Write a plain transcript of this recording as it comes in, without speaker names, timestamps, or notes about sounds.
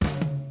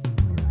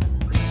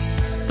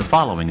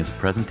following is a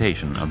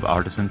presentation of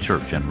Artisan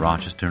Church in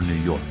Rochester, New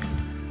York.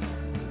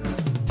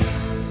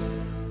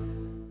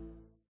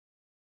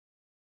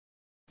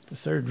 The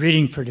third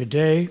reading for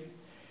today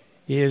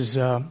is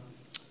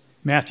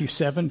Matthew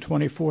 7,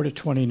 24 to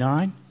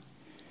 29,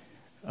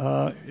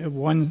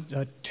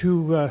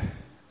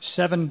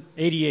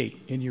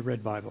 788 in your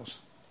red Bibles.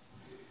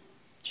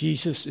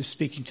 Jesus is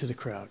speaking to the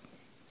crowd.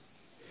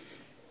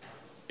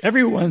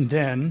 Everyone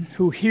then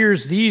who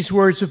hears these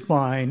words of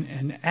mine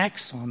and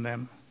acts on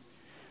them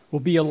will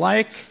be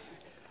alike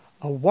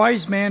a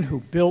wise man who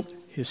built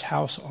his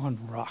house on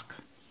rock.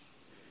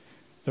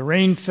 The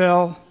rain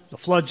fell, the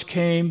floods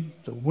came,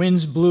 the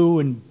winds blew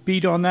and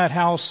beat on that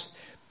house,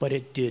 but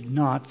it did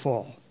not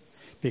fall,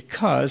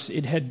 because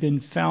it had been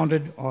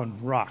founded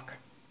on rock.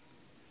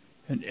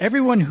 And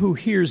everyone who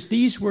hears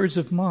these words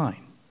of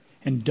mine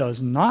and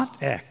does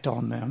not act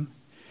on them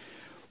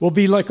will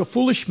be like a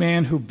foolish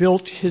man who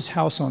built his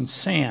house on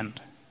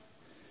sand.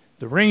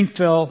 The rain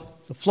fell,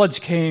 the floods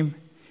came,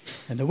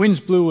 and the winds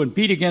blew and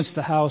beat against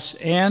the house,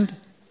 and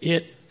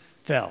it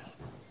fell.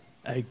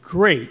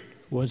 Great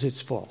was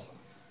its fall.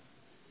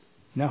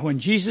 Now when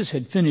Jesus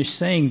had finished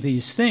saying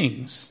these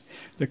things,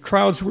 the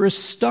crowds were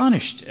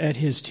astonished at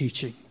his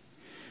teaching,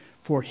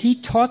 for he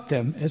taught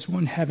them as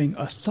one having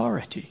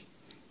authority,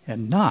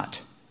 and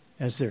not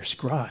as their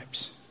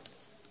scribes.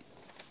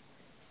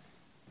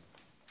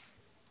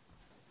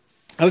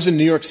 I was in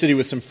New York City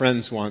with some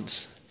friends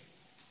once.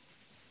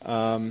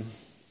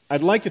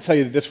 I'd like to tell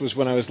you that this was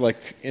when I was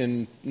like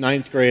in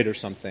 9th grade or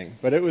something,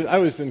 but I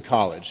was in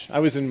college. I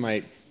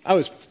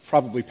was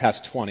probably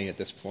past 20 at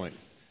this point,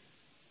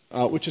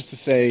 which is to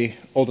say,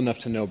 old enough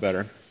to know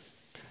better.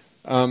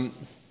 We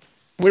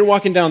were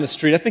walking down the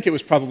street. I think it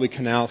was probably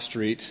Canal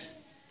Street,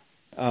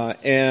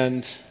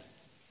 and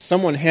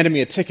someone handed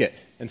me a ticket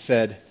and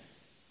said,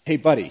 "Hey,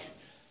 buddy."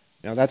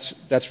 Now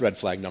that's red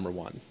flag number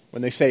one.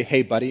 When they say,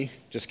 "Hey, buddy,"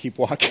 just keep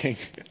walking.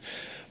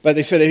 But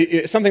they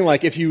said something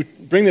like, "If you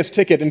bring this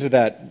ticket into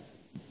that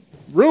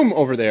room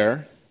over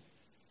there,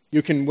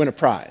 you can win a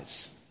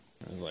prize."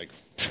 I was like,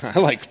 I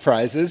like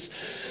prizes.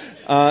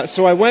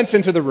 So I went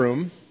into the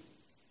room,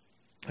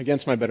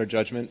 against my better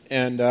judgment,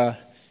 and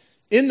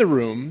in the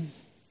room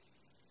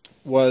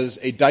was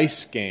a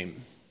dice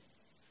game.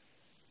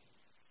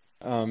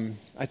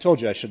 I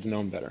told you I should have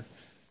known better.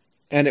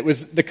 And it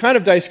was the kind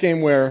of dice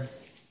game where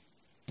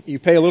you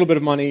pay a little bit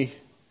of money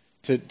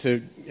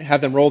to have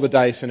them roll the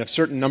dice, and if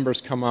certain numbers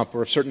come up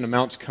or if certain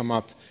amounts come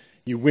up,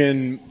 you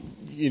win,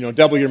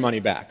 double your money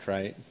back,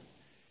 right?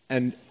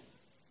 And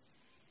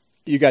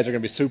you guys are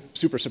going to be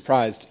super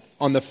surprised.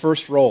 On the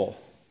first roll,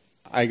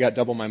 I got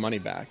double my money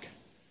back.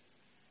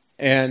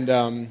 And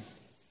on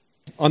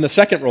the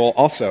second roll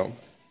also.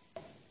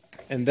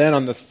 And then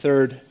on the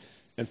third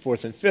and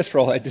fourth and fifth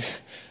roll, I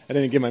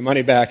didn't get my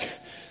money back.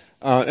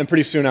 And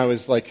pretty soon I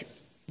was like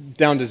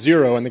down to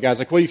zero, and the guy's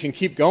like, "Well, you can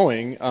keep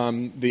going.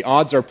 The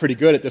odds are pretty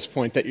good at this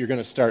point that you're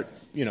going to start,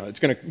 it's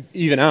going to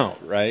even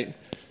out, right?"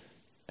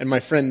 And my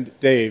friend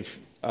Dave,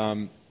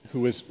 I'm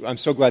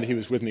so glad he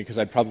was with me because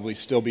I'd probably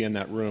still be in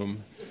that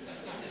room.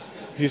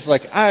 He's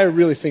like, "I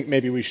really think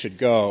maybe we should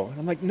go." And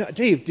I'm like, "No,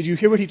 Dave, did you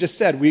hear what he just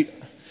said? The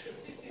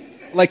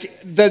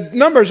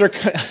numbers are..."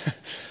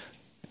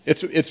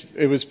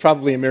 It was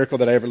probably a miracle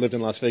that I ever lived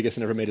in Las Vegas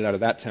and never made it out of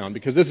that town,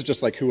 because this is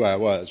just like who I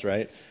was,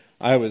 right?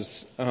 I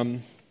was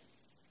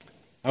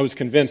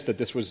convinced that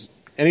this was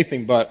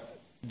anything but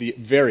the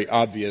very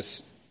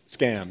obvious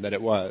scam that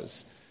it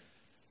was.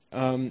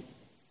 And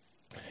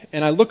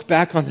I look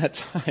back on that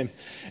time,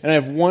 and I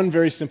have one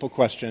very simple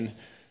question.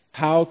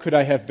 How could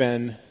I have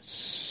been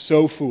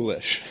so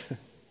foolish?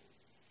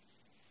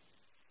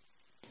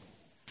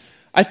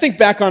 I think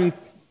back on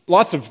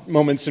lots of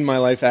moments in my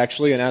life,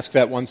 actually, and ask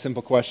that one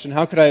simple question.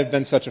 How could I have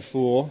been such a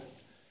fool?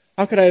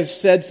 How could I have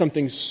said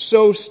something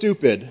so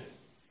stupid?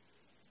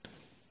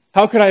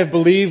 How could I have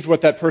believed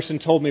what that person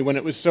told me when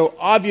it was so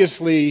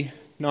obviously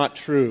not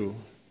true?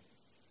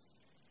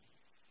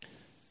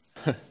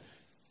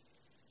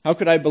 How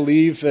could I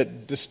believe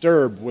that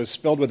disturb was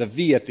spelled with a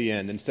V at the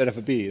end instead of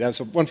a B? That's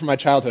one from my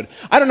childhood.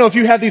 I don't know if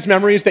you have these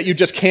memories that you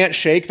just can't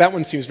shake. That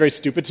one seems very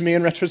stupid to me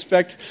in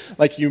retrospect.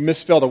 Like you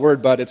misspelled a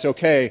word, but it's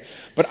okay.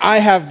 But I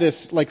have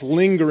this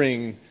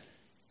lingering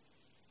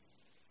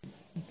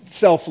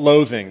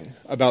self-loathing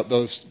about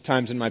those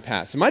times in my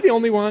past. Am I the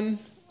only one?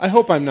 I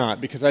hope I'm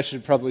not, because I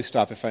should probably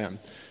stop if I am.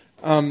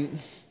 I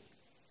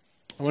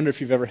wonder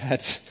if you've ever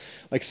had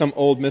some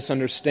old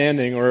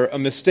misunderstanding or a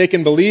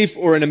mistaken belief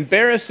or an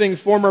embarrassing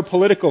former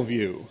political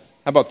view.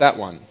 How about that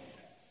one?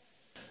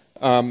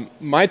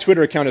 My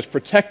Twitter account is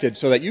protected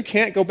so that you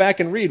can't go back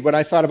and read what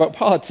I thought about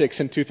politics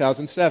in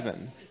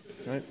 2007.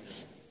 Right?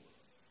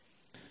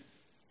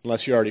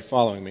 Unless you're already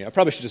following me. I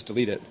probably should just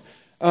delete it.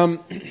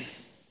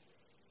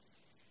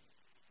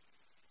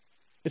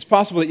 It's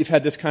possible that you've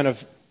had this kind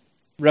of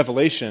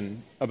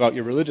revelation about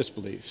your religious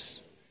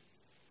beliefs.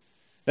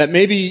 That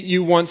maybe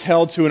you once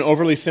held to an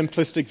overly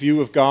simplistic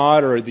view of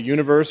God or the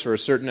universe or a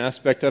certain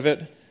aspect of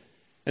it,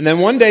 and then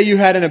one day you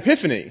had an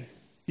epiphany,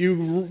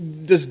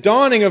 this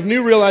dawning of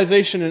new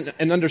realization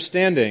and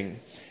understanding,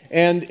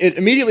 and it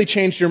immediately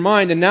changed your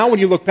mind, and now when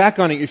you look back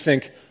on it, you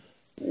think,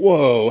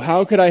 whoa,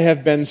 how could I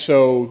have been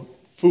so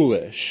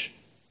foolish?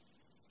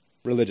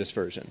 Religious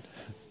version.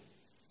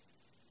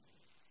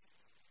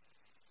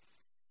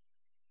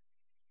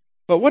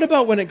 But what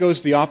about when it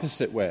goes the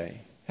opposite way?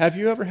 Have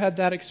you ever had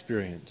that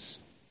experience?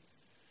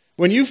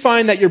 When you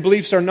find that your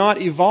beliefs are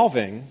not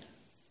evolving,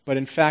 but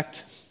in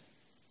fact,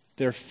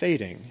 they're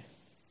fading.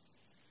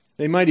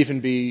 They might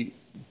even be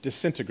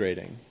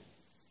disintegrating.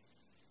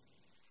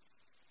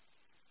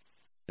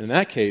 In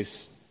that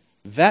case,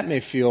 that may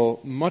feel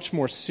much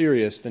more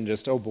serious than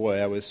just, oh boy,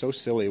 I was so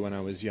silly when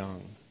I was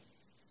young.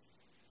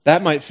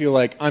 That might feel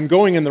like, I'm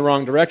going in the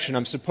wrong direction.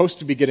 I'm supposed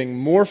to be getting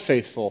more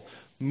faithful,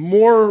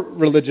 more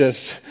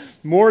religious,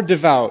 more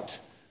devout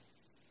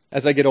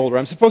as I get older.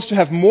 I'm supposed to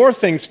have more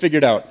things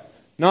figured out,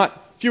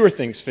 not fewer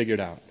things figured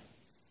out.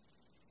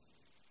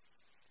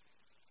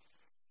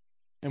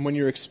 And when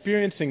you're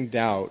experiencing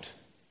doubt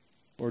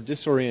or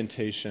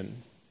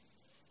disorientation,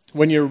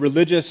 when your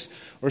religious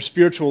or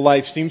spiritual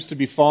life seems to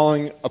be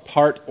falling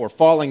apart or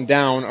falling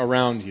down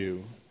around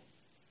you,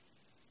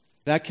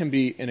 that can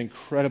be an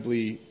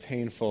incredibly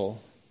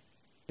painful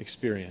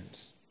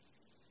experience.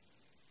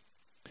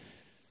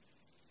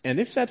 And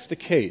if that's the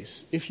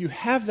case, if you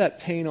have that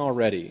pain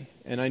already,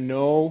 and I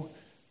know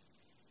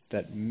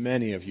that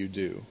many of you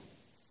do,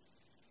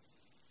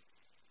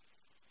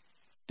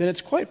 then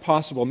it's quite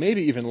possible,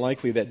 maybe even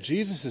likely, that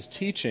Jesus'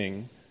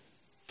 teaching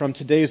from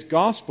today's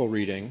gospel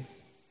reading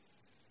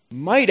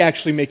might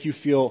actually make you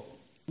feel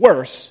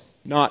worse,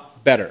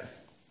 not better.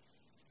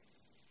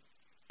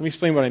 Let me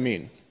explain what I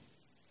mean.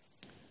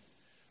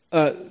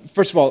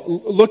 First of all,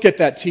 look at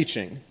that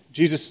teaching.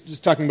 Jesus is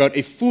talking about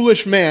a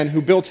foolish man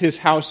who built his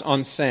house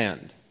on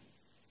sand.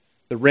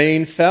 The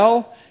rain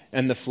fell,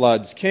 and the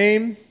floods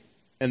came,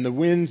 and the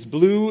winds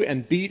blew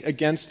and beat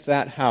against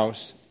that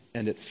house,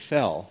 and it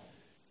fell,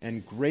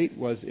 and great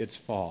was its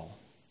fall.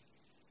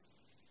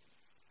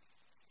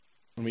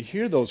 When we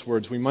hear those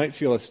words, we might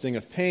feel a sting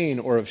of pain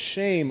or of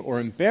shame or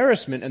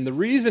embarrassment, and the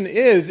reason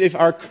is if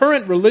our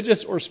current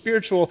religious or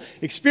spiritual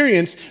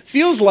experience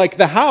feels like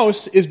the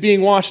house is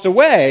being washed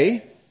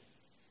away,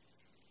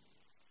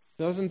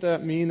 doesn't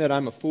that mean that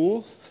I'm a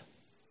fool?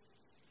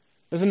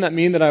 Doesn't that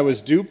mean that I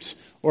was duped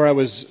or I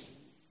was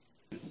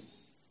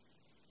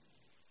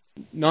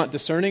not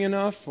discerning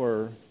enough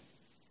or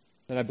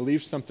that I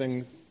believed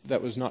something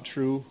that was not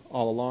true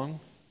all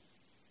along?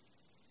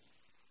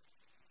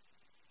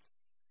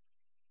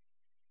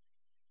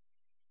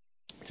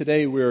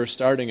 Today we're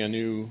starting a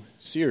new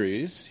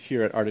series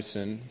here at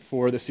Artisan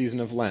for the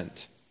season of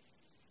Lent.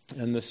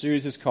 And the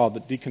series is called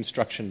The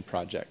Deconstruction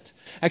Project.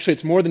 Actually,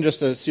 it's more than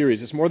just a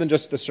series. It's more than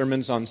just the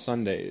sermons on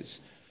Sundays.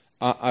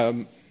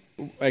 I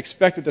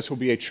expect that this will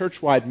be a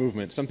church-wide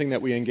movement, something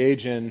that we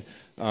engage in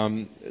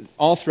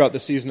all throughout the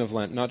season of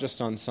Lent, not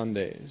just on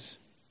Sundays.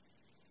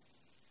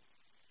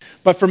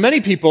 But for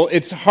many people,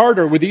 it's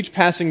harder with each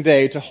passing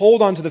day to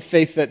hold on to the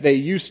faith that they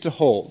used to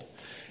hold.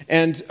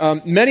 And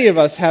many of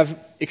us have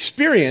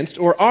experienced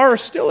or are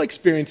still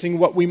experiencing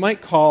what we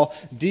might call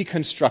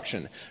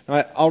deconstruction.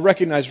 Now, I'll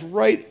recognize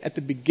right at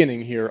the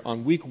beginning here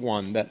on week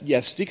 1 that,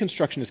 yes,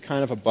 deconstruction is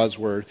kind of a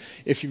buzzword.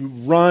 If you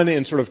run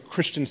in sort of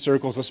Christian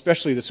circles,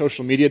 especially the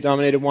social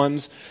media-dominated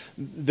ones,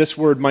 this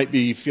word might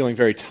be feeling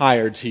very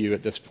tired to you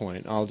at this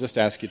point. I'll just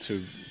ask you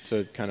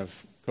to kind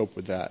of cope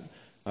with that,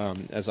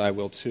 as I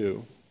will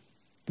too.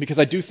 Because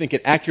I do think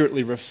it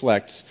accurately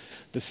reflects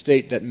the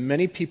state that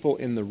many people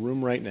in the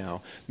room right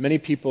now, many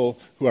people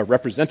who are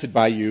represented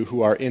by you,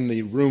 who are in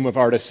the room of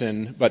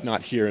Artisan, but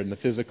not here in the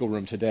physical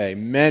room today,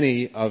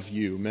 many of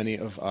you, many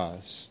of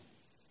us,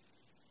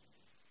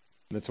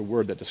 that's a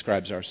word that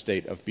describes our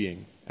state of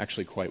being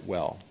actually quite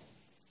well.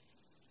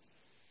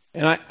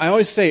 And I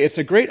always say it's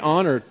a great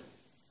honor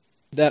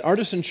that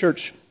Artisan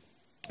Church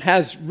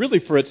has really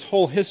for its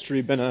whole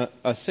history been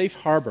a safe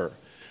harbor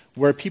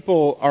where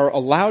people are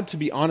allowed to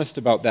be honest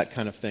about that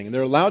kind of thing.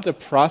 They're allowed to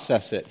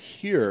process it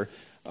here.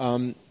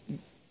 And,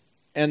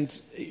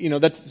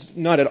 that's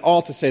not at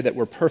all to say that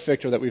we're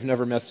perfect or that we've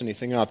never messed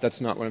anything up.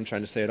 That's not what I'm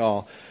trying to say at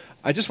all.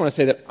 I just want to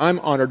say that I'm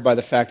honored by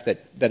the fact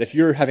that if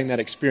you're having that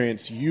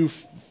experience,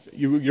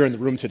 you're in the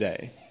room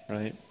today,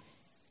 right?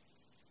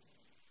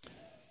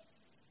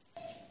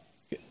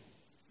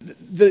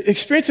 The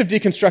experience of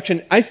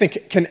deconstruction, I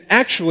think, can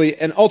actually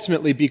and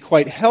ultimately be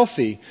quite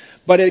healthy,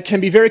 but it can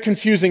be very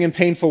confusing and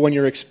painful when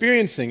you're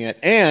experiencing it,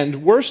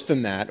 and worse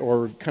than that,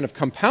 or kind of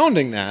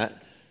compounding that,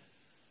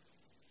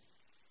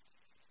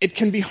 it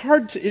can be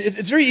hard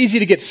it's very easy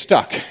to get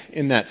stuck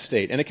in that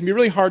state, and it can be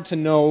really hard to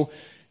know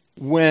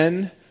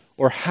when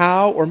or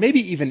how or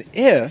maybe even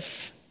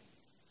if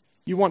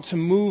you want to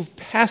move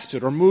past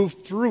it or move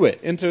through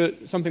it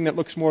into something that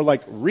looks more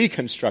like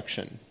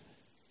reconstruction.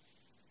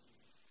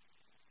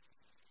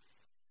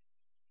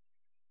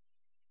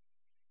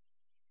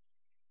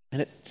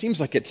 And it seems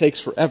like it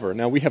takes forever.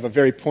 Now, we have a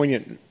very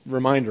poignant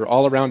reminder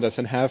all around us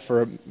and have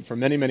for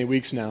many, many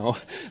weeks now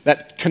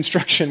that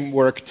construction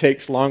work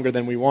takes longer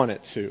than we want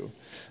it to.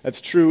 That's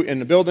true in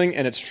the building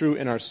and it's true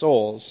in our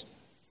souls.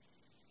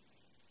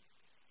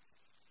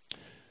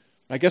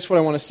 I guess what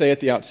I want to say at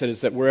the outset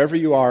is that wherever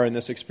you are in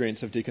this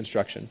experience of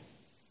deconstruction,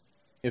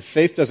 if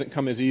faith doesn't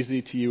come as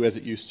easy to you as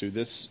it used to,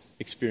 this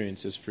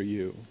experience is for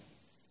you.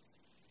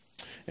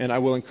 And I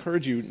will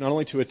encourage you not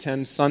only to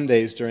attend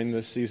Sundays during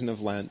this season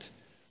of Lent,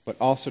 but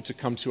also to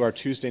come to our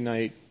Tuesday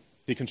night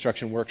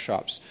deconstruction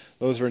workshops.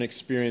 Those are an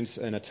experience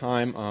and a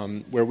time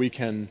where we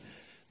can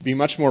be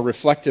much more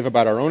reflective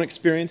about our own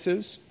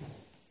experiences,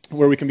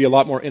 where we can be a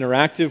lot more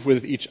interactive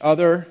with each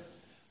other,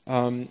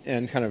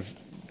 and kind of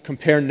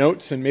compare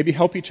notes and maybe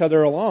help each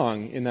other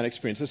along in that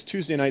experience. This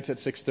Tuesday nights at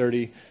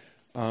 6:30,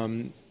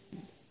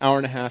 hour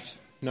and a half,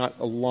 not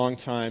a long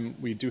time.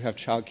 We do have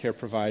childcare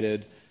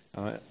provided.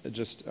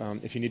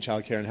 If you need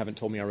childcare and haven't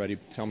told me already,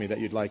 tell me that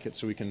you'd like it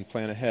so we can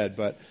plan ahead.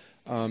 But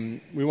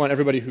we want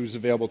everybody who's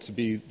available to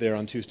be there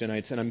on Tuesday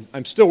nights. And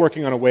I'm still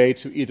working on a way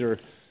to either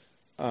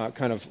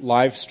kind of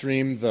live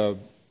stream the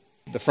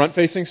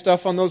front-facing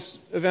stuff on those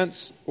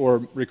events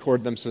or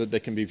record them so that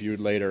they can be viewed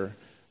later.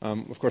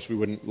 Of course, we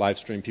wouldn't live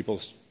stream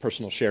people's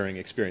personal sharing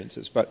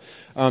experiences. But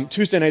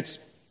Tuesday nights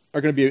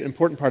are going to be an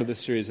important part of this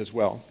series as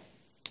well.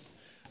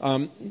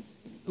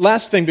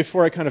 Last thing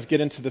before I kind of get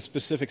into the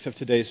specifics of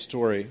today's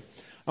story,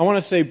 I want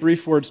to say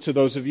brief words to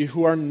those of you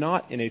who are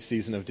not in a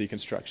season of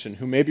deconstruction,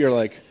 who maybe are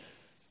like,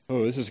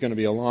 oh, this is going to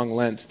be a long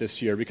Lent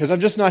this year because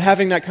I'm just not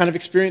having that kind of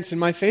experience in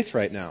my faith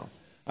right now.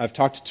 I've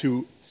talked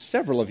to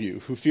several of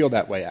you who feel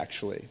that way,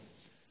 actually.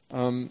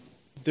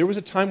 There was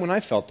a time when I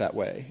felt that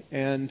way,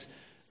 and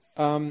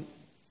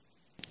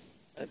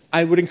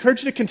I would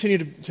encourage you to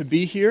continue to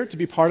be here, to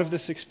be part of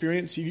this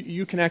experience.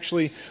 You can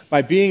actually,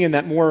 by being in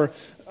that more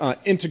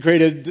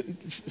integrated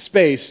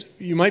space,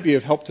 you might be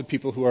of help to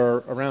people who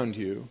are around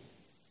you.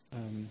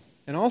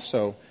 And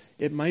also,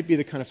 it might be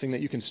the kind of thing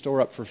that you can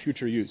store up for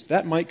future use.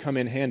 That might come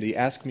in handy.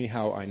 Ask me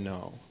how I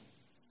know.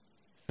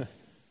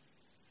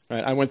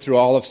 Right? I went through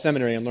all of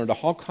seminary and learned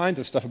all kinds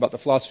of stuff about the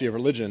philosophy of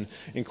religion,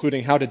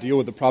 including how to deal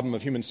with the problem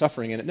of human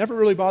suffering, and it never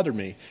really bothered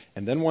me.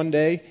 And then one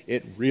day,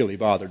 it really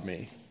bothered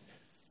me.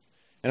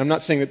 And I'm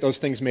not saying that those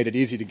things made it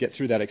easy to get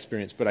through that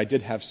experience, but I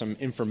did have some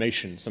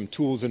information, some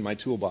tools in my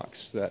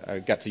toolbox that I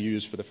got to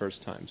use for the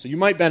first time. So you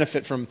might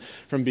benefit from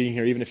being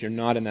here, even if you're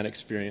not in that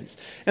experience.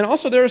 And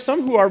also, there are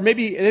some who are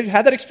maybe, they've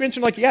had that experience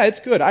and like, yeah, it's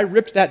good. I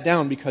ripped that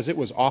down because it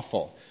was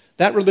awful.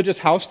 That religious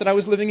house that I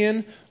was living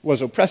in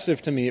was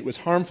oppressive to me. It was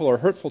harmful or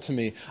hurtful to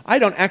me. I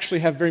don't actually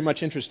have very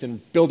much interest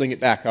in building it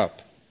back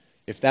up.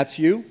 If that's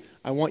you,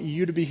 I want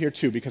you to be here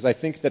too, because I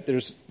think that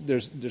there's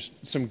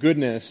some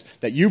goodness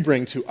that you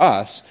bring to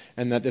us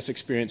and that this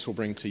experience will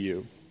bring to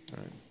you. All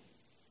right.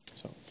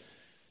 So,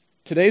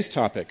 today's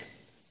topic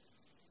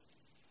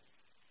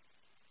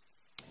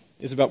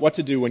is about what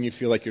to do when you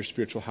feel like your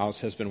spiritual house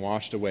has been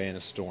washed away in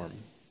a storm.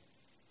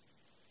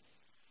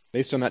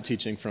 Based on that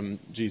teaching from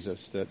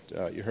Jesus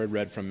that you heard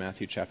read from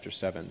Matthew chapter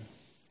 7.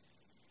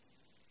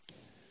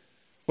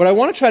 What I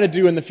want to try to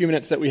do in the few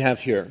minutes that we have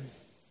here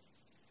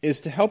is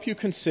to help you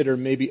consider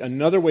maybe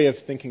another way of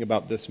thinking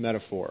about this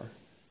metaphor,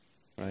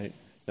 right,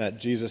 that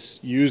Jesus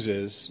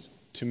uses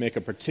to make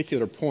a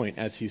particular point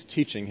as he's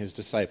teaching his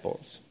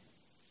disciples.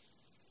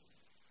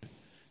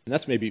 And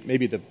that's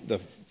maybe the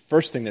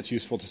first thing that's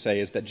useful to say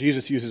is that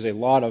Jesus uses a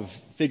lot of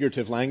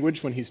figurative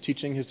language when he's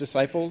teaching his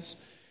disciples,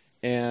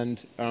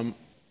 and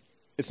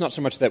it's not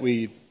so much that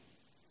we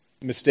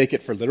mistake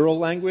it for literal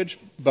language,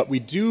 but we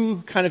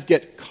do kind of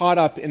get caught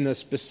up in the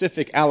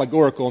specific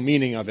allegorical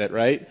meaning of it,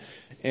 right?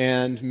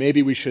 And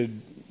maybe we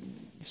should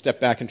step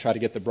back and try to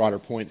get the broader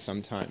point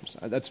sometimes.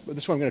 That's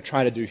what I'm going to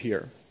try to do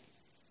here.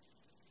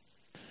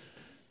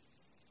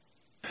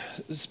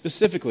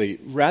 Specifically,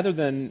 rather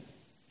than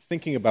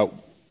thinking about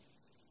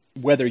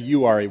whether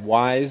you are a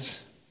wise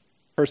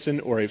person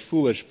or a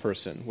foolish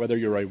person, whether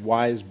you're a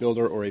wise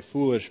builder or a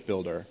foolish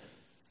builder,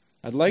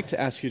 I'd like to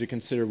ask you to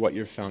consider what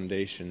your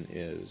foundation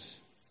is.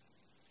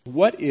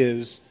 What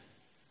is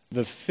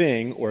the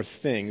thing or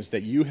things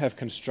that you have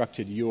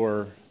constructed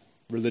your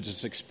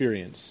religious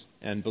experience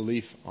and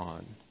belief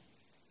on?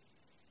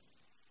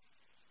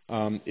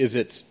 Is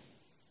it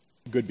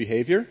good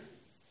behavior?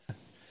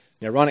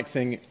 The ironic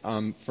thing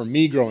for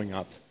me growing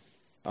up,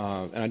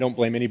 and I don't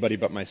blame anybody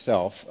but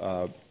myself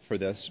for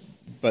this,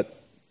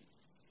 but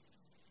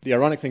the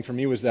ironic thing for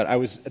me was that I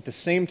was at the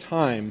same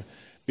time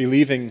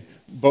believing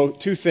both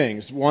two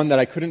things. One, that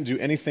I couldn't do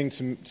anything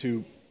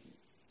to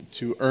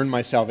earn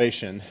my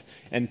salvation,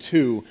 and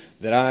two,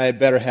 that I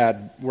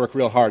better work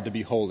real hard to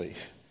be holy.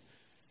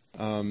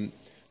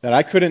 That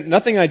I couldn't,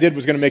 nothing I did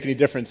was going to make any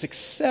difference,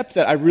 except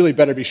that I really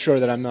better be sure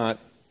that I'm not,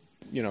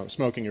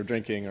 smoking or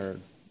drinking or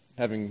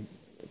having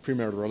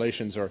premarital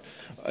relations or,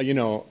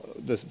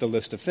 the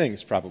list of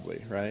things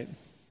probably, right?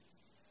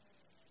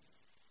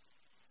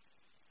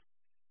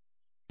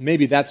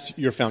 Maybe that's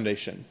your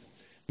foundation.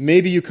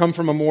 Maybe you come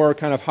from a more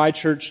kind of high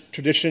church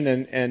tradition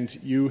and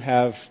you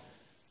have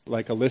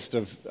like a list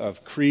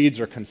of creeds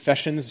or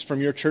confessions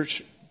from your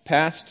church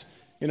past,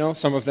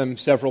 some of them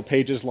several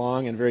pages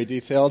long and very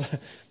detailed.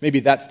 Maybe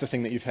that's the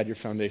thing that you've had your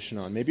foundation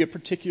on. Maybe a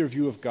particular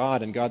view of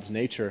God and God's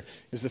nature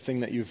is the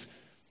thing that you've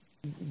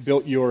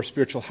built your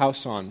spiritual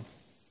house on.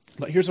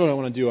 But here's what I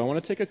want to do. I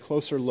want to take a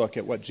closer look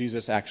at what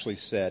Jesus actually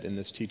said in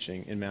this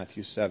teaching in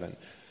Matthew 7.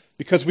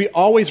 Because we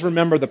always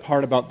remember the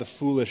part about the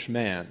foolish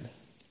man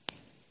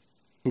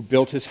who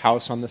built his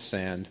house on the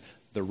sand.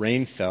 The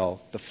rain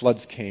fell, the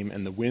floods came,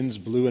 and the winds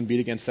blew and beat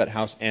against that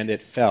house, and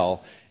it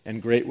fell,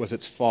 and great was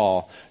its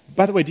fall.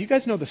 By the way, do you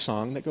guys know the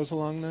song that goes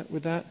along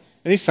with that?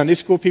 Any Sunday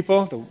school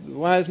people? The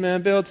wise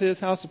man built his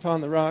house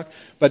upon the rock.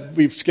 But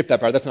we've skipped that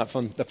part. That's not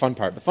the fun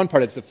part. The fun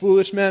part is the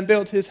foolish man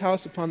built his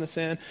house upon the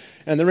sand,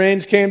 and the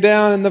rains came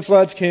down, and the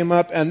floods came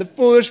up, and the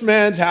foolish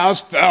man's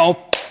house fell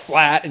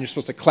flat. And you're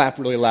supposed to clap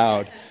really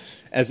loud,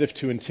 as if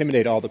to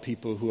intimidate all the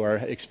people who are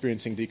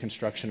experiencing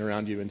deconstruction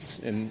around you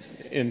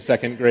in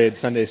second grade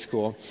Sunday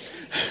school.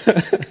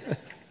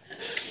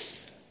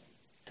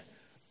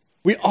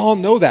 We all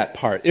know that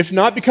part. If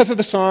not because of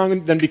the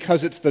song, then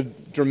because it's the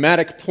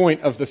dramatic point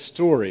of the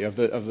story, of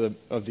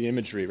the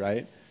imagery,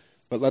 right?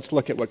 But let's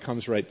look at what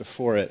comes right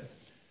before it.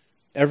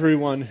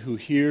 Everyone who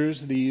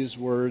hears these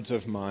words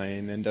of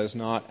mine and does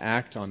not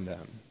act on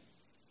them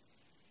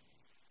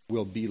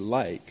will be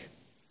like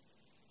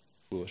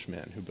a foolish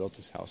man who built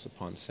his house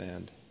upon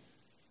sand.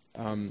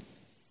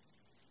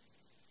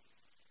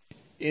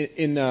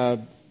 In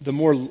the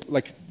more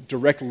like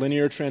direct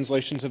linear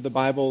translations of the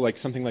Bible, like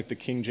something like the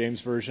King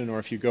James Version, or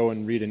if you go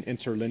and read an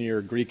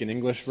interlinear Greek and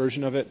English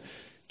version of it,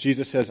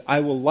 Jesus says, I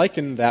will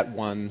liken that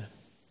one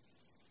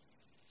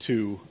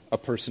to a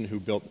person who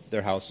built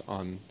their house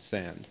on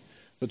sand.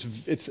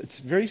 It's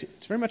very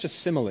much a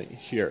simile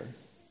here.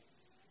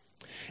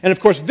 And of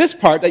course, this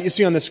part that you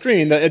see on the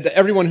screen, that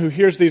everyone who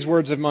hears these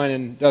words of mine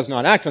and does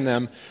not act on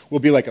them will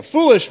be like a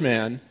foolish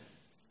man.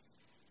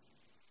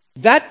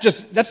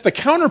 That's the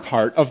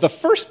counterpart of the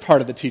first part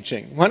of the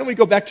teaching. Why don't we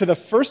go back to the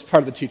first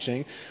part of the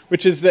teaching,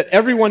 which is that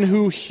everyone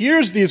who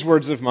hears these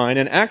words of mine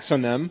and acts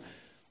on them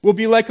will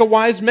be like a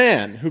wise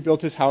man who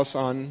built his house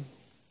on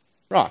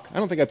rock. I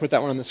don't think I put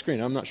that one on the screen.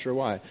 I'm not sure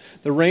why.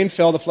 The rain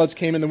fell, the floods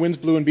came, and the winds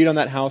blew and beat on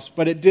that house,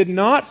 but it did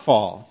not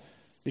fall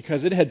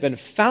because it had been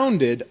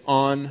founded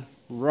on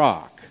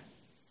rock.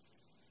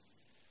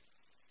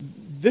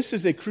 This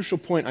is a crucial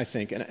point, I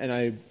think, and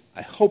I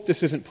hope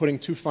this isn't putting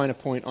too fine a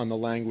point on the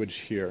language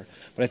here,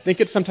 but I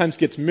think it sometimes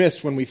gets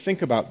missed when we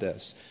think about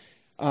this.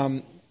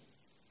 The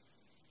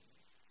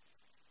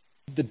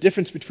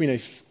difference between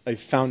a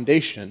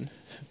foundation,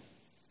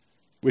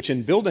 which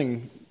in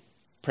building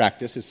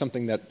practice is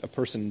something that a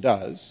person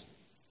does,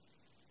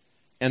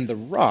 and the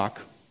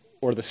rock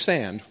or the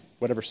sand,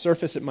 whatever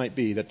surface it might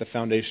be that the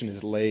foundation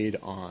is laid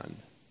on.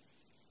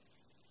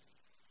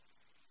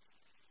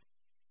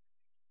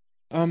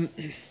 And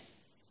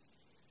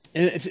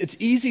it's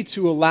easy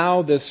to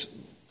allow this,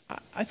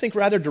 I think,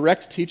 rather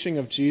direct teaching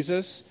of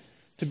Jesus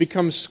to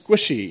become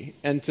squishy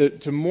and to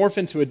morph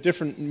into a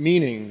different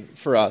meaning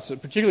for us,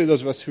 particularly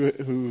those of us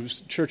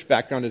whose church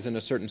background is in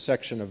a certain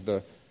section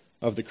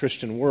of the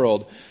Christian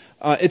world.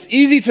 It's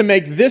easy to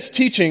make this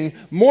teaching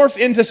morph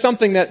into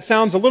something that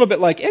sounds a little bit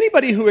like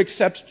anybody who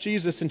accepts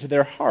Jesus into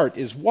their heart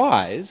is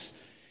wise,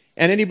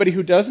 and anybody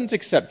who doesn't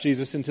accept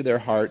Jesus into their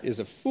heart is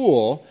a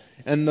fool,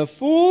 and the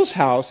fool's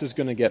house is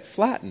going to get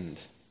flattened.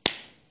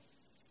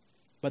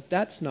 But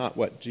that's not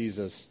what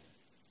Jesus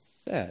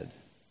said.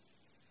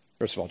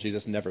 First of all,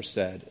 Jesus never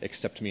said,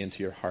 accept me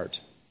into your heart.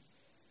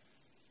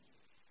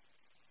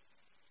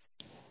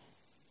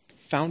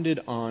 Founded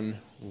on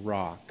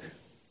rock.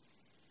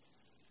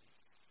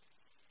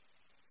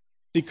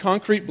 See,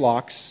 concrete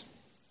blocks,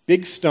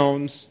 big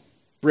stones,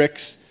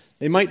 bricks,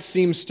 they might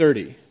seem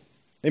sturdy.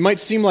 They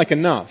might seem like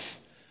enough.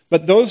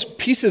 But those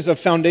pieces of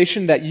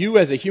foundation that you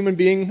as a human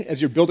being,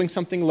 as you're building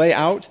something, lay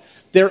out,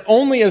 they're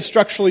only as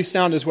structurally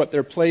sound as what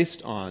they're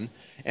placed on.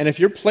 And if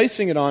you're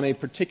placing it on a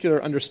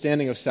particular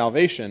understanding of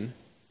salvation,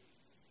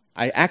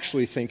 I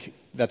actually think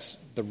that's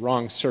the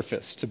wrong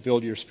surface to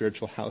build your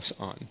spiritual house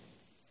on.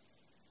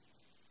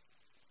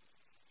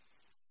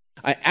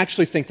 I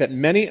actually think that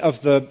many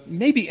of the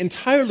maybe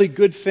entirely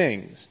good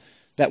things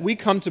that we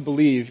come to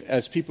believe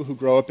as people who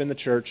grow up in the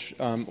church,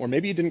 or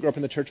maybe you didn't grow up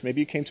in the church,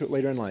 maybe you came to it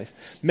later in life,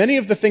 many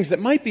of the things that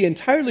might be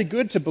entirely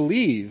good to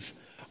believe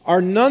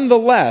are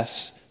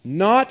nonetheless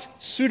not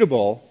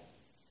suitable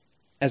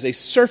as a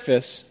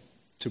surface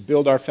to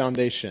build our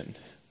foundation.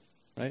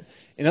 Right?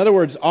 In other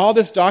words, all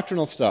this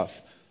doctrinal stuff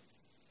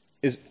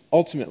is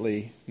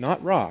ultimately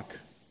not rock,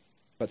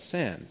 but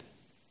sand.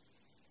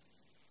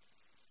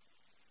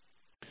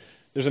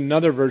 There's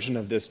another version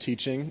of this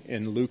teaching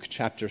in Luke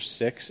chapter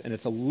 6, and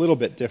it's a little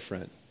bit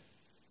different.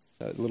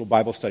 A little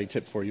Bible study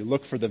tip for you.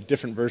 Look for the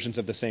different versions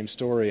of the same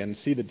story and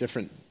see the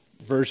different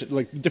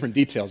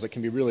details. It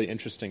can be really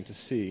interesting to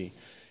see.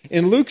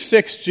 In Luke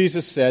 6,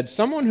 Jesus said,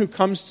 someone who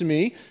comes to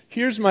me,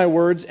 hears my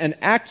words, and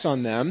acts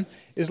on them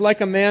is like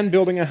a man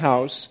building a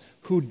house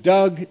who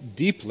dug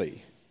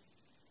deeply.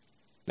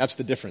 That's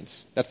the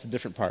difference. That's the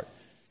different part.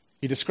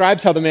 He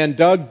describes how the man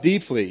dug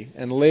deeply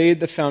and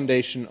laid the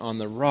foundation on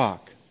the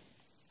rock.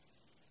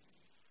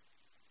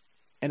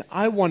 And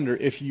I wonder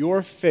if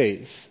your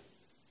faith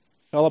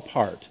fell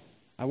apart.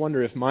 I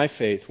wonder if my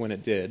faith, when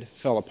it did,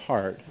 fell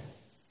apart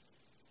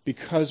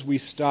because we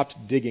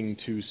stopped digging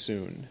too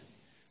soon.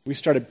 We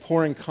started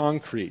pouring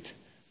concrete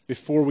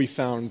before we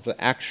found the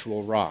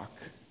actual rock.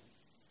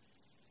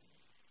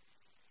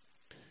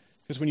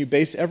 Because when you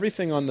base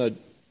everything on the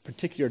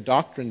particular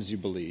doctrines you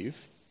believe,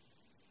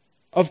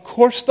 of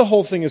course the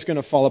whole thing is going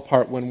to fall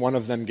apart when one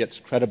of them gets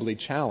credibly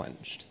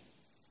challenged.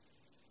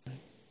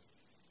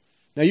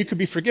 Now, you could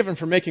be forgiven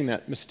for making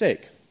that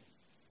mistake.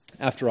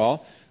 After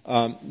all,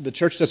 the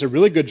church does a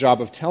really good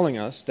job of telling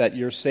us that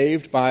you're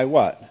saved by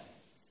what?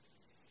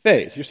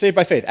 Faith. You're saved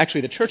by faith.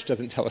 Actually, the church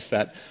doesn't tell us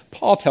that.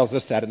 Paul tells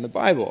us that in the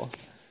Bible.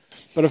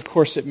 But of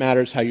course, it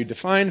matters how you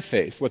define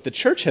faith. What the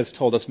church has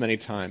told us many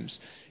times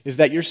is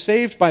that you're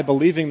saved by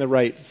believing the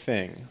right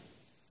thing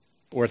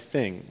or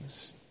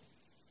things.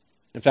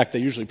 In fact, they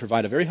usually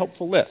provide a very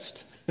helpful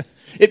list.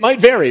 It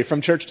might vary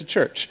from church to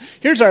church.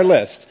 Here's our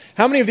list.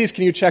 How many of these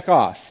can you check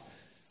off?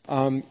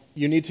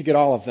 You need to get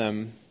all of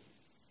them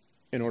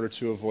in order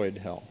to avoid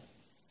hell.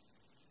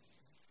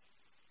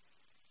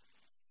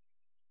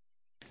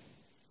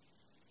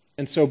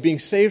 And so being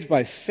saved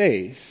by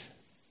faith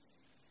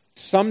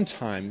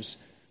sometimes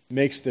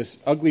makes this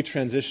ugly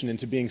transition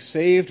into being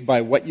saved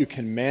by what you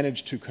can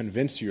manage to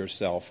convince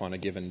yourself on a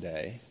given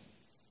day.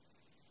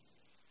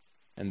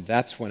 And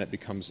that's when it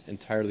becomes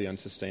entirely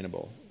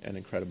unsustainable and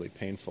incredibly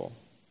painful.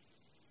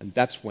 And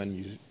that's when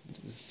you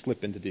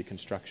slip into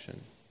deconstruction.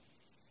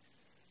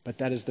 But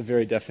that is the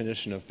very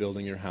definition of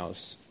building your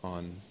house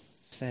on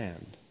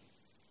sand.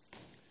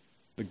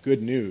 The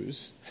good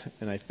news,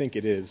 and I think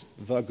it is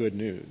the good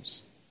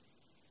news,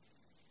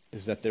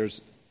 is that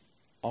there's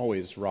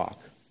always rock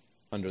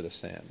under the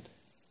sand.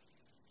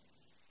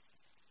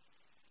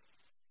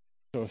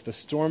 So if the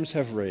storms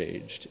have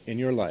raged in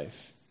your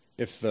life,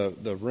 if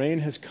the rain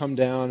has come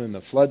down and the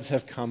floods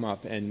have come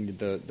up and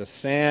the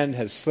sand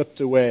has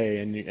slipped away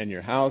and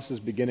your house is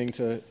beginning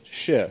to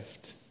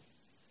shift,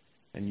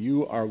 and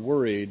you are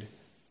worried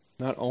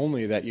not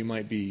only that you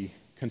might be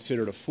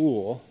considered a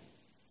fool,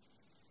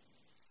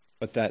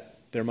 but that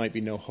there might be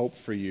no hope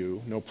for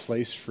you, no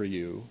place for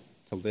you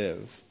to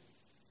live,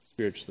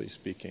 spiritually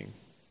speaking.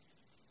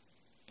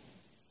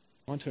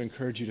 I want to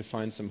encourage you to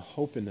find some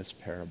hope in this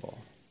parable.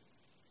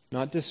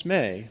 Not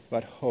dismay,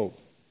 but hope.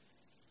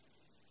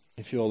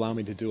 If you'll allow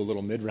me to do a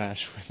little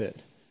midrash with it.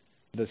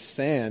 The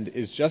sand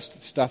is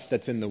just stuff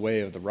that's in the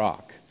way of the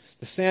rock.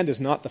 The sand is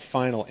not the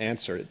final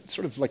answer. It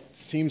sort of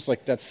seems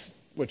like that's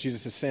what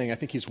Jesus is saying. I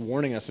think he's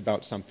warning us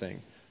about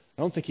something.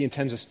 I don't think he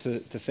intends us to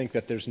think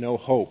that there's no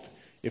hope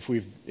if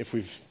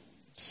we've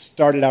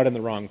started out in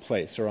the wrong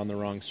place or on the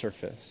wrong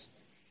surface.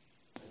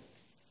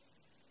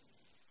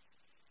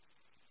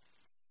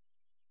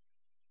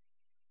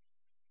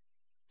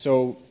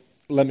 So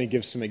let me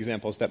give some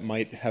examples that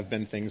might have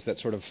been things that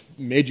sort of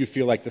made you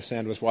feel like the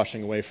sand was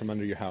washing away from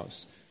under your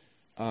house.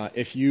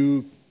 If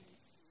you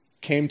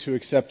came to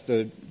accept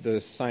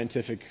the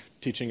scientific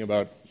teaching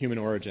about human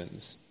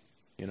origins,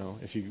 I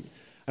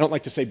don't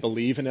like to say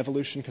believe in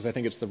evolution because I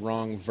think it's the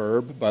wrong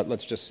verb, but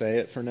let's just say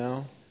it for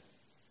now.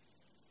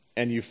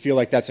 And you feel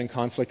like that's in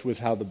conflict with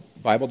how the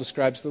Bible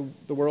describes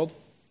the world,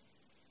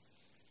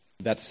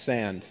 that's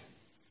sand.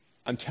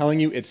 I'm telling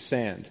you, it's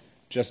sand.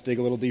 Just dig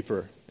a little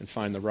deeper and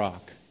find the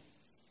rock.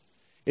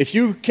 If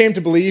you came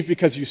to believe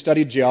because you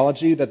studied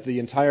geology that the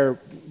entire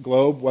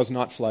globe was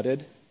not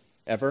flooded,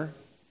 ever,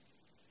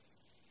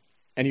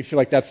 and you feel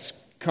like that's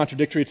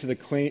contradictory to the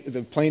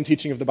plain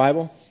teaching of the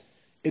Bible,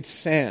 it's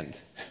sand.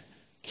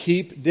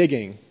 Keep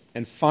digging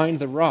and find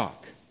the rock.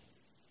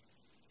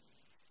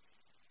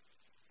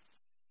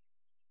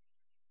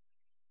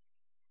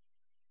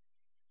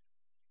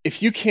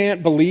 If you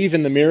can't believe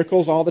in the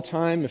miracles all the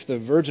time, if the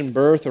virgin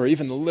birth or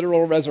even the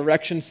literal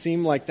resurrection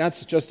seem like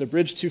that's just a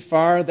bridge too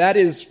far, that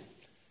is,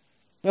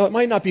 well, it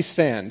might not be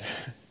sand,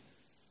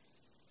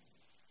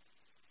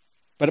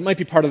 but it might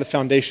be part of the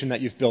foundation that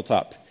you've built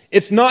up.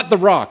 It's not the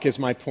rock, is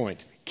my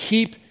point.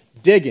 Keep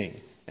digging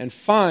and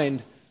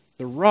find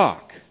the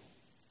rock.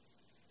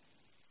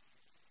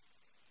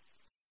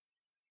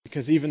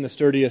 Because even the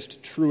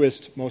sturdiest,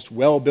 truest, most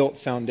well-built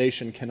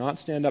foundation cannot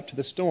stand up to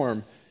the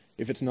storm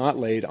if it's not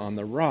laid on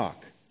the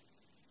rock.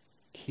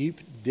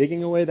 Keep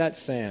digging away that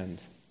sand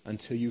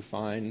until you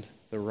find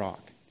the rock.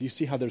 Do you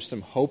see how there's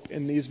some hope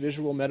in these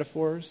visual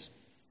metaphors?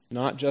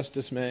 Not just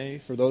dismay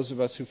for those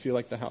of us who feel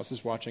like the house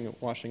is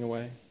washing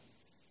away.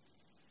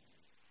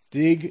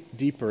 Dig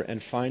deeper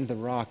and find the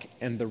rock,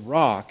 and the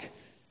rock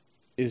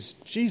is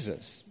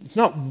Jesus. It's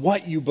not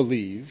what you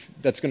believe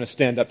that's going to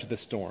stand up to the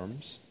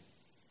storms.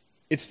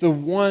 It's the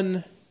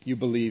one you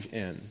believe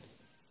in.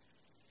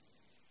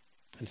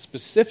 And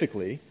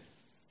specifically,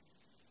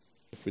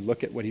 if we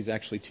look at what he's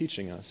actually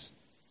teaching us,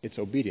 it's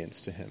obedience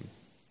to him.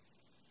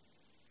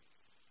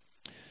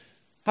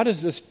 How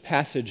does this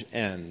passage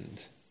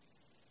end?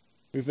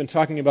 We've been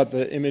talking about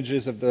the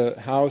images of the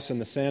house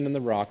and the sand and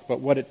the rock, but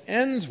what it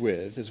ends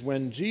with is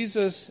when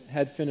Jesus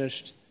had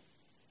finished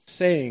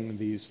saying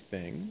these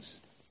things.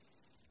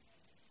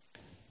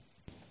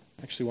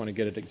 I actually want to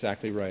get it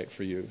exactly right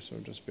for you, so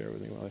just bear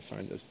with me while I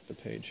find the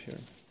page here.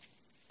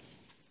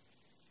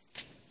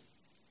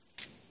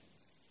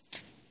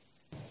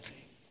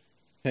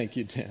 Thank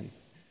you, Dan.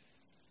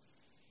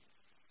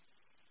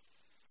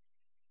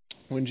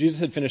 When Jesus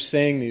had finished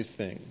saying these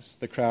things,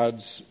 the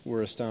crowds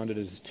were astounded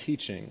at his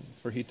teaching,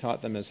 for he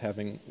taught them as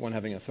one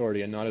having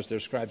authority and not as their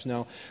scribes.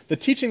 Now, the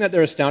teaching that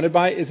they're astounded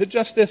by, is it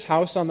just this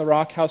house on the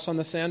rock, house on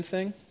the sand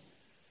thing?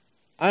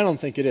 I don't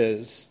think it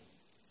is.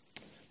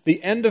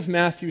 The end of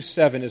Matthew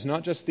 7 is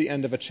not just the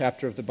end of a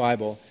chapter of the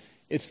Bible,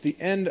 it's the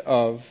end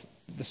of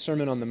the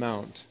Sermon on the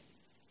Mount,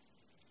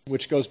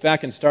 which goes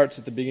back and starts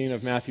at the beginning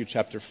of Matthew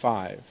chapter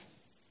 5.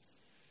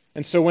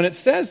 And so when it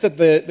says that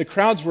the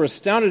crowds were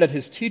astounded at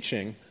his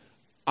teaching,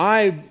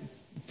 I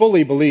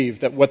fully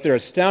believe that what they're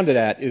astounded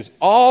at is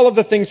all of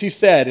the things he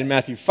said in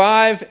Matthew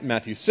 5,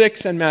 Matthew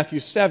 6, and Matthew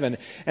 7.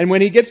 And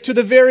when he gets to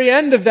the very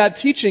end of that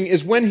teaching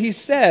is when he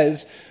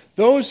says,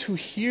 "Those who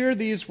hear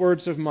these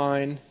words of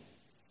mine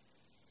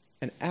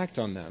and act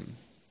on them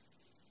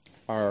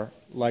are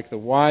like the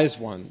wise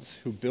ones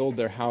who build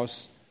their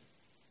house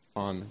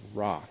on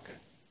rock."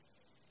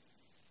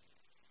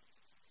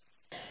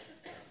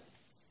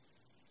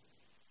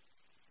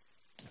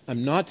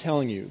 I'm not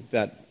telling you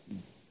that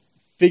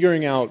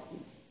figuring out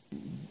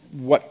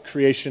what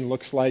creation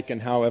looks like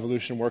and how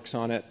evolution works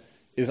on it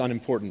is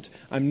unimportant.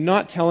 I'm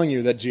not telling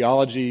you that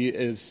geology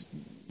is,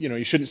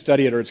 you shouldn't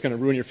study it or it's going to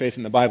ruin your faith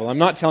in the Bible. I'm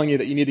not telling you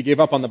that you need to give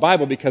up on the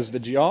Bible because the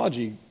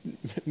geology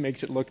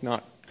makes it look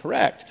not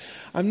correct.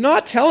 I'm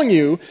not telling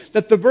you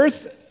that the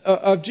birth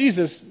of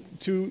Jesus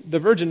to the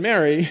Virgin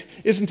Mary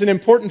isn't an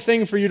important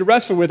thing for you to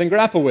wrestle with and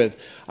grapple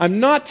with. I'm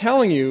not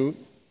telling you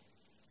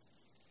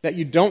that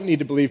you don't need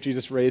to believe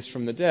Jesus raised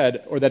from the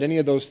dead, or that any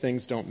of those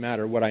things don't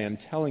matter. What I am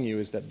telling you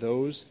is that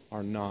those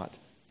are not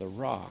the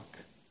rock.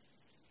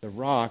 The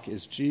rock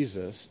is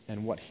Jesus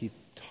and what he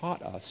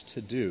taught us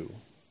to do.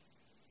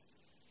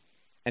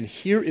 And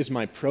here is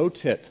my pro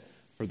tip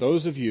for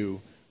those of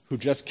you who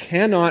just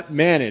cannot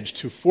manage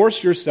to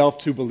force yourself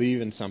to believe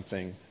in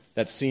something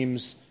that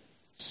seems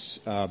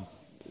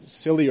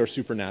silly or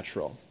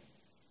supernatural.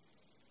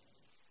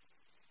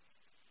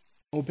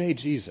 Obey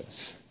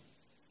Jesus.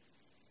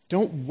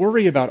 Don't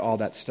worry about all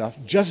that stuff.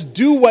 Just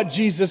do what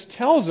Jesus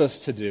tells us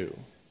to do.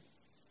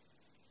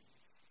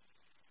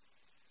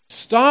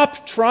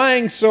 Stop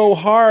trying so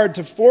hard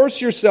to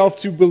force yourself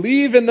to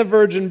believe in the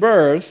virgin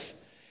birth,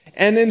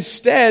 and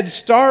instead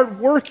start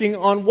working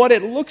on what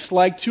it looks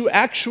like to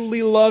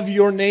actually love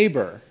your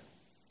neighbor.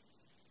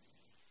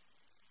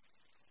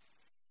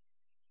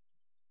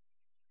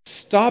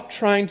 Stop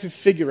trying to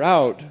figure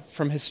out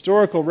from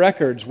historical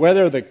records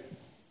whether the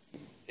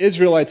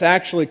Israelites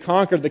actually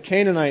conquered the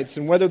Canaanites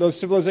and whether those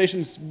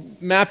civilizations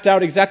mapped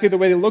out exactly the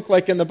way they look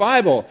like in the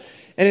Bible.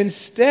 And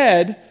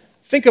instead,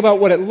 think about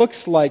what it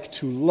looks like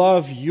to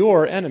love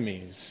your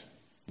enemies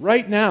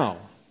right now.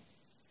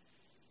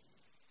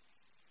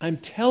 I'm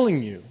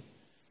telling you,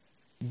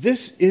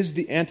 this is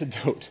the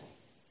antidote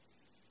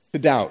to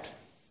doubt.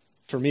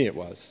 For me, it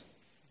was.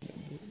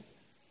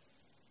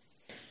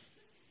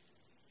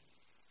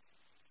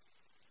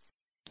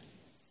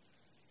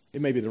 It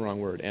may be the wrong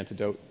word,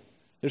 antidote.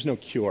 There's no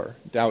cure.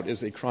 Doubt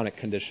is a chronic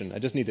condition. I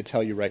just need to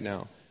tell you right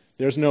now,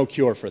 there's no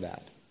cure for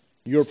that.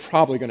 You're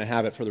probably going to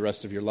have it for the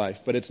rest of your life,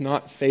 but it's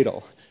not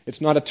fatal.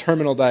 It's not a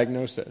terminal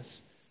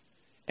diagnosis.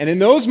 And in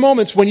those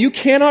moments when you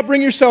cannot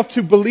bring yourself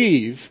to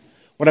believe,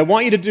 what I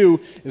want you to do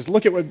is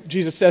look at what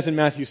Jesus says in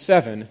Matthew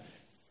 7.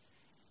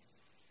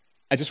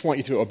 I just want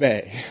you to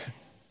obey.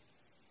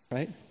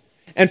 Right?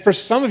 And for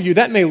some of you,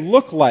 that may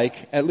look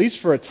like, at least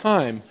for a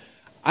time,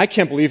 I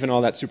can't believe in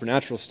all that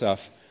supernatural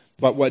stuff,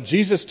 but what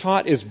Jesus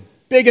taught is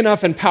big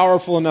enough and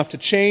powerful enough to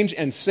change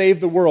and save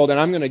the world, and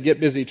I'm going to get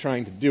busy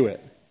trying to do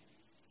it.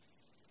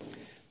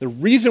 The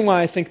reason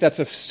why I think that's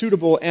a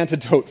suitable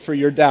antidote for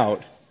your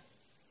doubt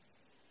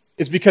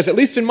is because, at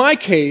least in my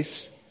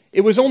case, it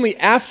was only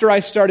after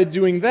I started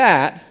doing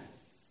that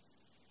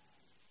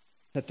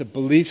that the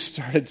belief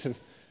started to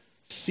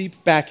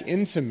seep back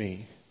into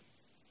me.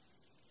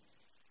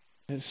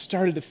 And it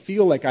started to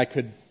feel like I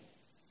could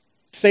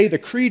say the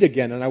creed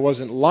again and I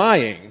wasn't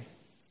lying.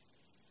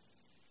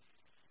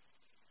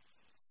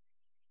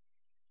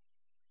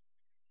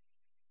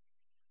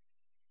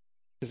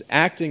 Because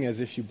acting as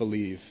if you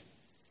believe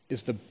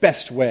is the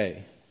best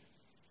way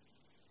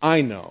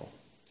I know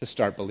to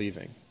start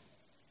believing.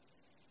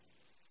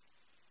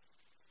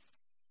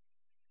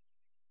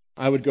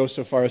 I would go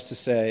so far as to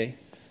say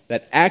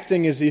that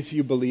acting as if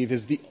you believe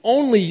is the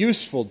only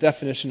useful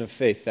definition of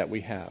faith that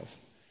we have.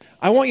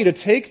 I want you to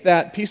take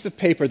that piece of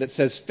paper that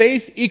says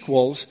faith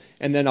equals,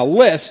 and then a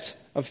list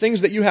of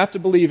things that you have to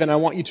believe, and I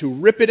want you to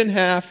rip it in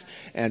half,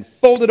 and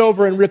fold it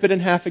over and rip it in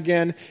half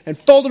again, and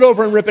fold it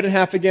over and rip it in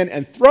half again,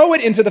 and throw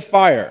it into the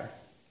fire.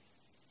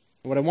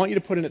 And what I want you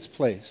to put in its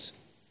place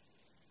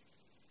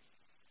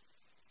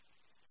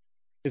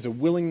is a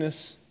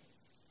willingness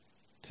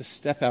to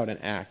step out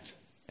and act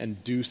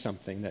and do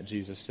something that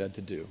Jesus said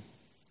to do.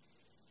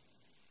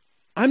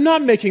 I'm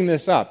not making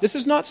this up. This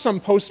is not some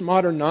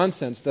postmodern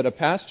nonsense that a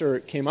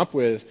pastor came up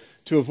with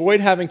to avoid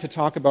having to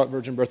talk about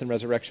virgin birth and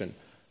resurrection.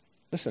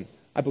 Listen,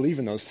 I believe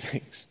in those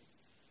things.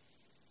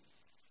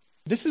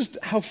 This is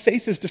how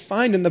faith is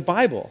defined in the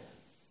Bible.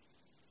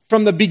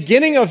 From the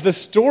beginning of the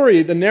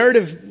story, the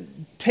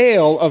narrative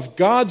tale of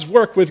God's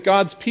work with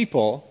God's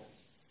people,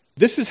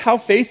 this is how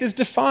faith is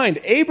defined.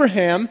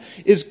 Abraham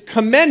is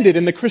commended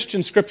in the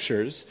Christian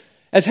scriptures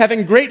as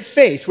having great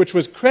faith, which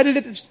was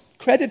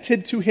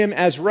credited to him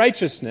as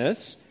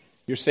righteousness.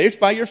 You're saved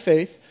by your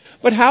faith.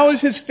 But how is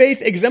his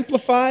faith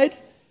exemplified?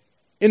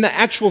 In the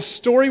actual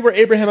story where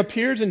Abraham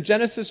appears in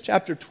Genesis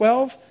chapter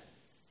 12,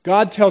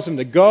 God tells him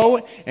to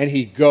go, and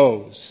he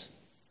goes.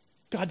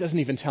 God doesn't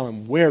even tell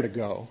him where to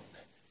go.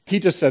 He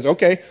just says,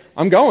 okay,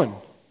 I'm going.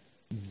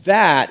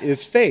 That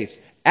is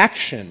faith.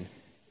 Action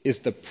is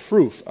the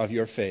proof of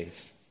your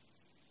faith.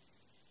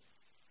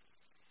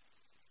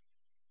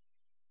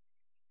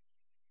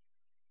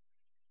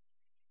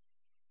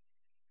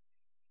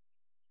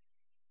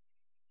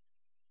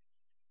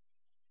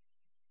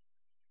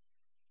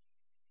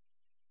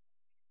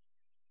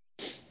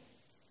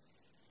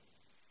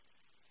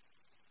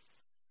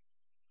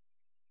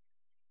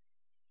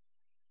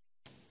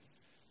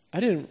 I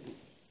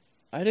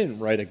didn't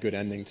write a good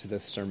ending to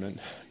this sermon.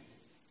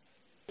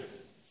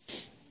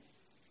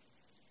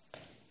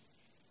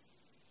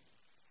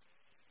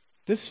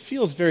 This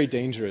feels very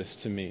dangerous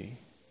to me.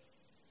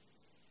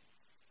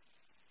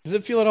 Does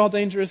it feel at all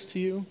dangerous to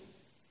you?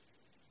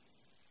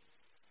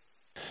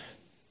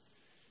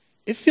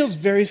 It feels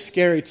very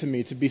scary to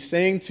me to be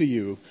saying to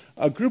you,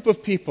 a group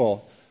of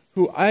people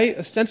who I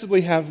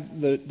ostensibly have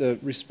the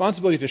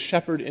responsibility to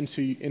shepherd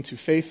into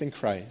faith in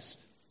Christ,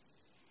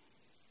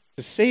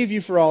 to save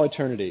you for all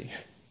eternity,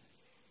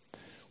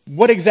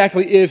 what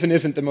exactly is and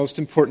isn't the most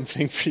important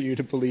thing for you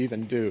to believe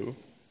and do?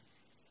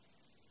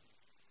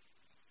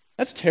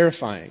 That's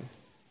terrifying.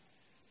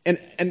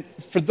 And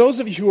for those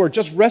of you who are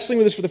just wrestling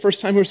with this for the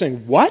first time, who are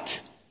saying, what?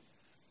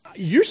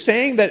 You're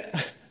saying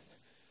that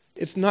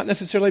it's not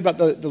necessarily about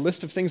the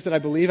list of things that I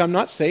believe. I'm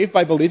not saved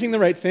by believing the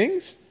right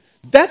things?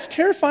 That's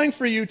terrifying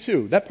for you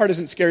too. That part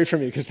isn't scary for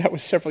me because that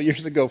was several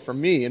years ago for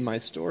me in my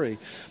story.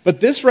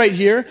 But this right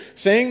here,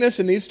 saying this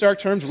in these stark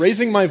terms,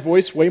 raising my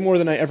voice way more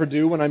than I ever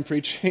do when I'm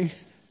preaching,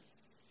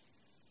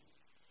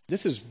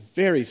 this is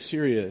very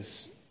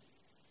serious,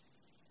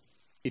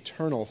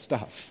 eternal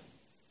stuff.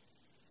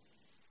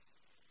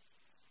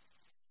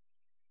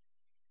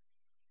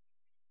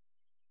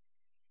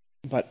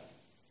 But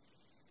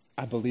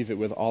I believe it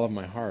with all of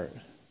my heart.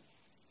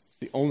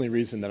 It's the only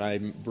reason that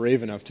I'm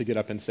brave enough to get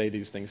up and say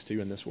these things to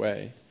you in this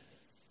way.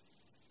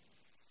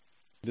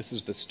 This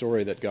is the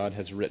story that God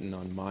has written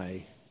on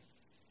my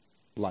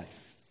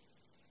life.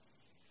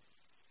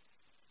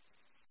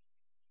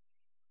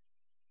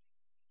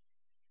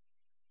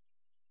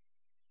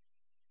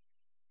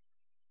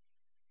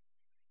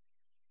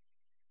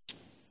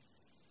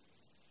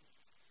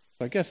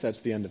 So I guess that's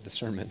the end of the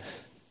sermon.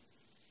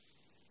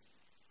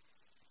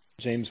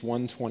 James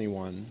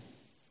 1:21.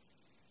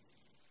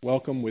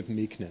 Welcome with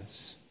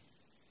meekness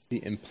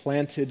the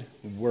implanted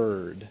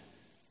word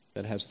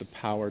that has the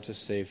power to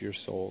save your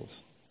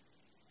souls.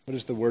 What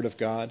is the word of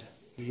God?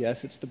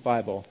 Yes, it's the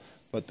Bible,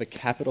 but the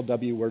capital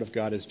W word of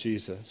God is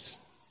Jesus.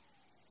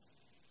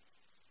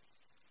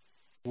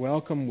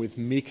 Welcome with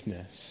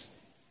meekness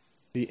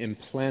the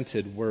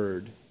implanted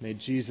word. May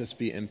Jesus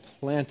be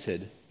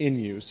implanted in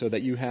you so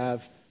that you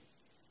have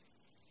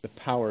the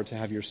power to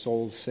have your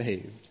souls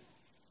saved.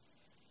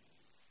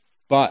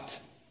 But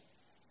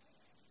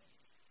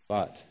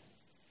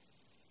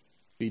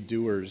be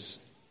doers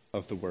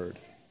of the word,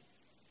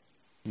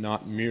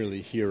 not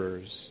merely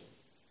hearers,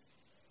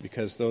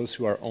 because those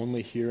who are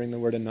only hearing the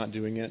word and not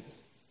doing it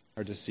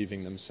are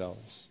deceiving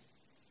themselves.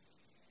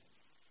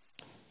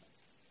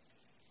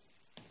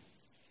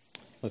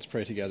 Let's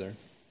pray together.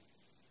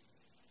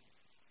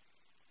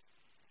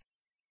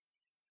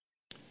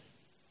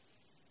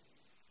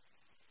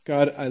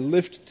 God, I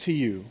lift to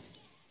you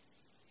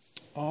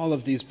all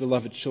of these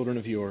beloved children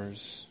of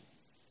yours,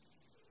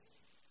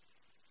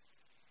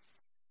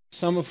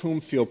 some of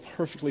whom feel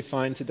perfectly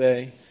fine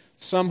today,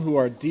 some who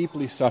are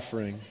deeply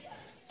suffering,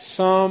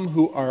 some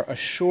who are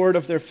assured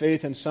of their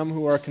faith, and some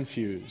who are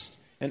confused,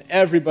 and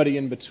everybody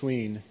in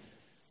between.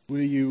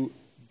 Will you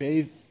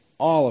bathe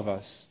all of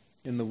us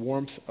in the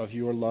warmth of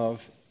your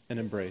love and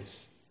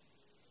embrace?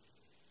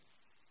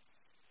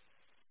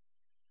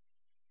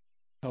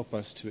 Help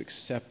us to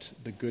accept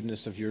the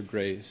goodness of your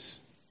grace,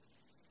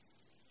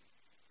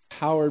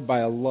 powered by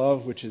a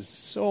love which is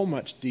so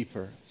much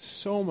deeper,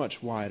 so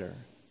much wider,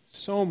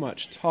 so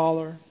much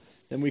taller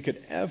than we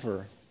could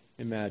ever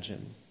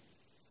imagine.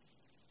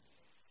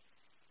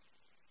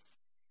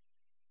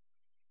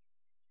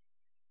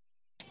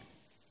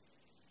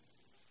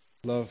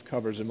 Love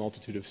covers a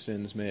multitude of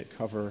sins. May it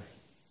cover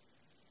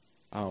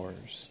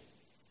ours.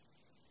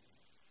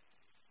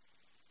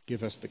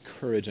 Give us the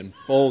courage and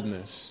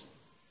boldness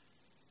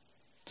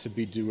to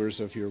be doers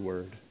of your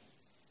word,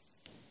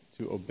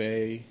 to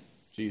obey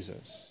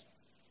Jesus.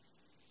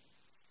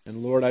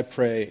 And Lord, I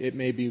pray, it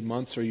may be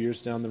months or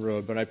years down the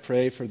road, but I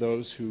pray for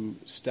those who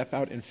step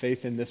out in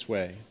faith in this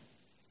way,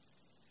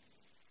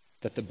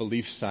 that the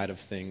belief side of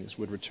things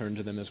would return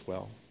to them as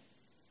well.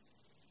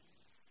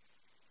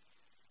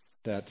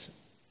 That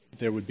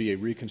there would be a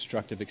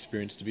reconstructive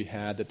experience to be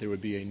had, that there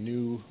would be a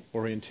new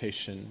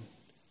orientation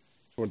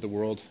toward the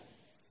world,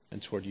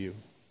 and toward you.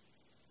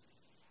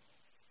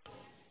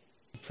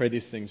 We pray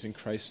these things in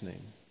Christ's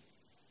name.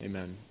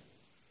 Amen.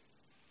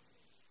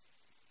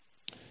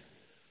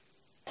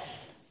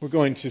 We're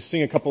going to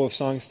sing a couple of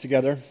songs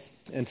together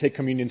and take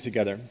communion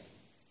together.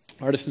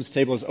 Artisan's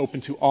Table is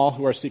open to all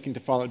who are seeking to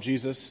follow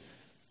Jesus.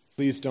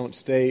 Please don't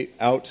stay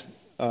out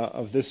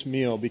of this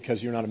meal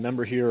because you're not a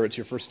member here or it's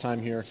your first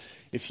time here.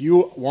 If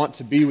you want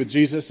to be with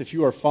Jesus, if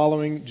you are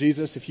following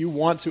Jesus, if you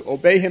want to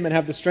obey him and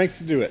have the strength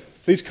to do it,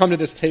 please come to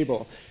this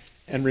table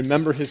and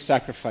remember his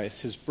sacrifice,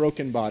 his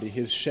broken body,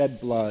 his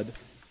shed blood.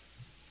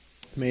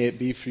 May it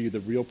be for you the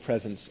real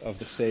presence of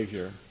the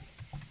Savior.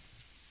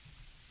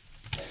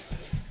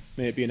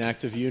 May it be an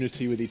act of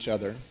unity with each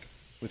other,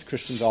 with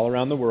Christians all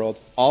around the world,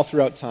 all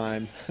throughout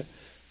time,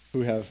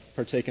 who have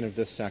partaken of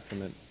this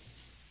sacrament.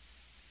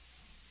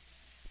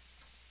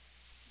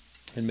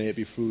 And may it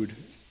be food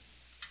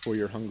for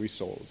your hungry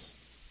souls,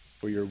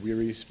 for your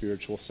weary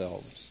spiritual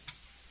selves.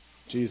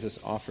 Jesus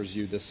offers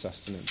you this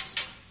sustenance.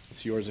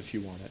 It's yours if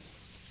you want it.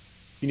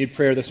 If you need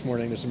prayer this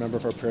morning, there's a member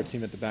of our prayer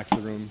team at the back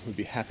of the room who'd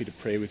be happy to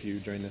pray with you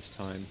during this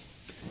time.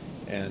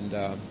 And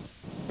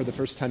for the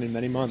first time in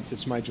many months,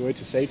 it's my joy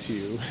to say to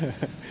you,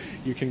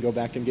 you can go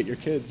back and get your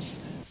kids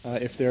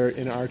if they're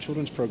in our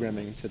children's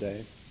programming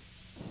today.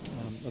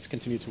 Let's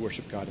continue to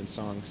worship God in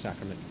song,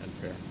 sacrament, and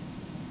prayer.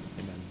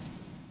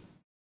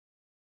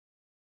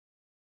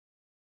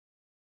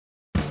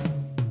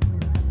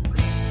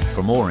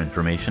 For more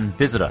information,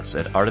 visit us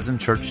at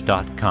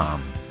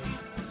artisanchurch.com.